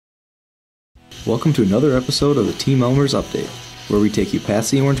Welcome to another episode of the Team Elmers Update, where we take you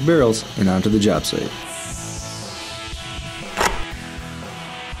past the orange barrels and onto the job site.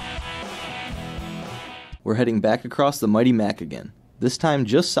 We're heading back across the mighty Mac again, this time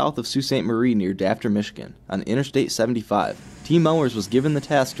just south of Sault Ste. Marie near Dafter, Michigan, on Interstate 75. Team Elmers was given the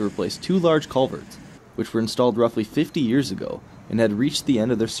task to replace two large culverts, which were installed roughly 50 years ago and had reached the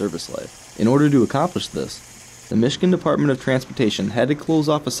end of their service life. In order to accomplish this, the Michigan Department of Transportation had to close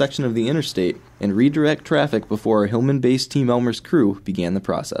off a section of the interstate and redirect traffic before our Hillman-based Team Elmers crew began the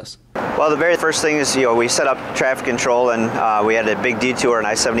process. Well, the very first thing is, we set up traffic control, and we had a big detour on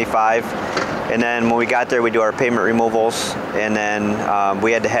I-75. And then when we got there, we do our pavement removals, and then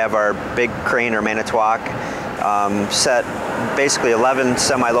we had to have our big crane or Manitowoc set basically 11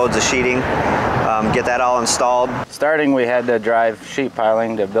 semi-loads of sheeting, get that all installed. Starting, we had to drive sheet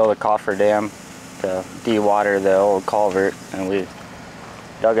piling to build a coffer dam to de-water the old culvert, and we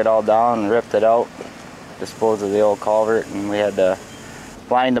dug it all down and ripped it out, disposed of the old culvert, and we had to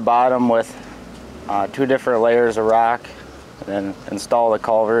line the bottom with 2 different layers of rock, and then install the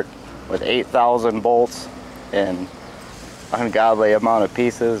culvert with 8,000 bolts and ungodly amount of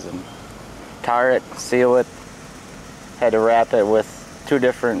pieces, and tar it, seal it. Had to wrap it with 2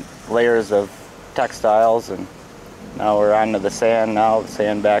 different layers of textiles, and now we're on to the sand now,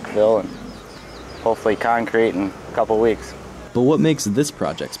 sand backfill, and hopefully concrete in a couple weeks. But what makes this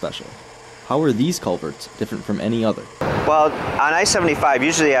project special? How are these culverts different from any other? Well, on I-75,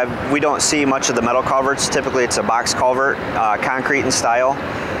 usually we don't see much of the metal culverts. Typically it's a box culvert, concrete in style.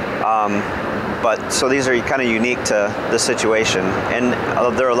 But so these are kind of unique to the situation, and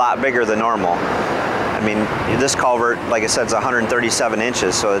they're a lot bigger than normal. I mean, this culvert, like I said, is 137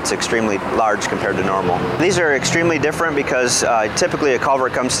 inches, so it's extremely large compared to normal. These are extremely different because typically a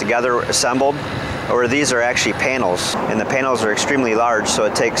culvert comes together assembled, or these are actually panels, and the panels are extremely large, so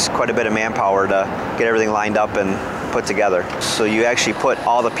it takes quite a bit of manpower to get everything lined up and put together. So you actually put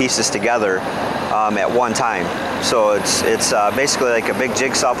all the pieces together at one time. So it's basically like a big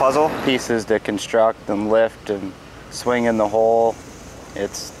jigsaw puzzle. Pieces to construct and lift and swing in the hole.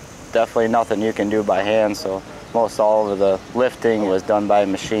 It's definitely nothing you can do by hand, so most all of the lifting was done by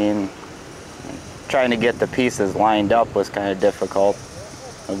machine. Trying to get the pieces lined up was kind of difficult.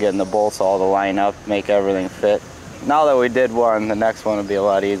 Getting the bolts all to line up, make everything fit. Now that we did one, the next one will be a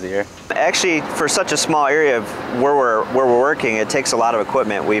lot easier. Actually, for such a small area of where we're working, it takes a lot of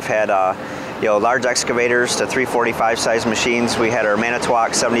equipment. We've had large excavators to 345 size machines. We had our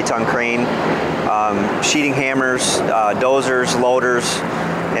Manitowoc 70-ton crane, sheeting hammers, dozers, loaders,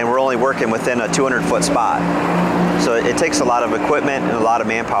 and we're only working within a 200-foot spot. So it takes a lot of equipment and a lot of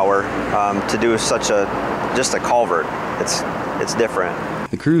manpower to do just a culvert. It's different.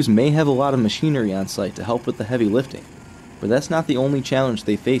 The crews may have a lot of machinery on site to help with the heavy lifting, but that's not the only challenge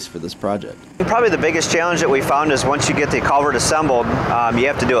they face for this project. Probably the biggest challenge that we found is once you get the culvert assembled, you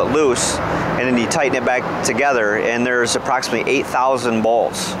have to do it loose, and then you tighten it back together, and there's approximately 8,000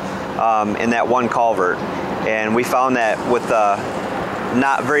 bolts in that one culvert. And we found that with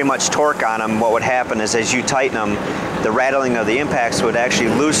not very much torque on them, what would happen is as you tighten them, the rattling of the impacts would actually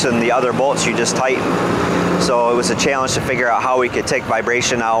loosen the other bolts you just tightened. So it was a challenge to figure out how we could take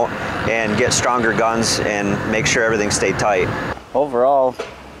vibration out and get stronger guns and make sure everything stayed tight. Overall,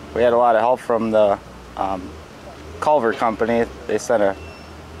 we had a lot of help from the culvert company. They sent a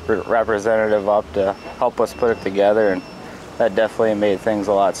representative up to help us put it together, and that definitely made things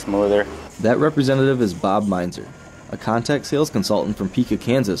a lot smoother. That representative is Bob Meinzer, a contact sales consultant from Pica,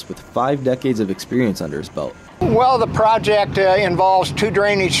 Kansas with 5 decades of experience under his belt. Well, the project involves 2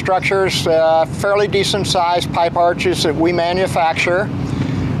 drainage structures, fairly decent sized pipe arches that we manufacture,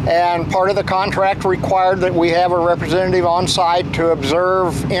 and part of the contract required that we have a representative on site to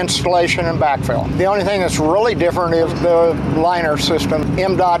observe installation and backfill. The only thing that's really different is the liner system.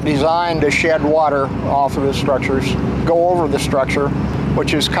 MDOT designed to shed water off of the structures, go over the structure,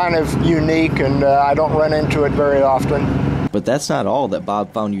 which is kind of unique, and I don't run into it very often. But that's not all that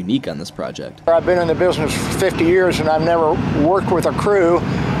Bob found unique on this project. I've been in the business for 50 years, and I've never worked with a crew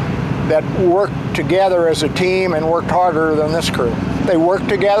that worked together as a team and worked harder than this crew. They work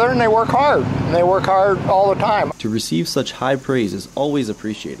together and they work hard, and they work hard all the time. To receive such high praise is always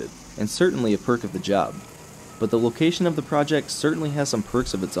appreciated, and certainly a perk of the job. But the location of the project certainly has some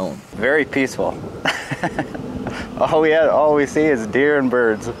perks of its own. Very peaceful. All we see is deer and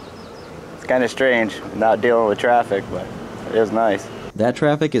birds. It's kind of strange not dealing with traffic, but it is nice. That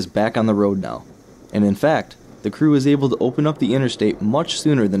traffic is back on the road now, and in fact, the crew was able to open up the interstate much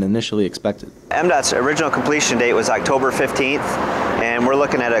sooner than initially expected. MDOT's original completion date was October 15th, and we're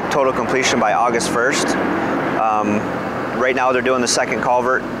looking at a total completion by August 1st. right now they're doing the second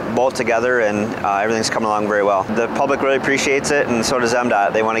culvert both together, and everything's coming along very well. The public really appreciates it, and so does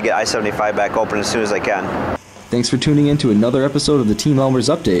MDOT. They want to get I-75 back open as soon as they can. Thanks for tuning in to another episode of the Team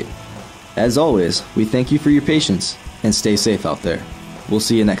Elmers Update. As always, we thank you for your patience, and stay safe out there. We'll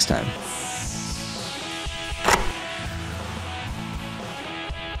see you next time.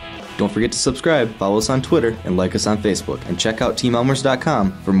 Don't forget to subscribe, follow us on Twitter, and like us on Facebook, and check out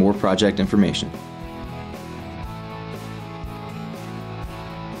teamelmers.com for more project information.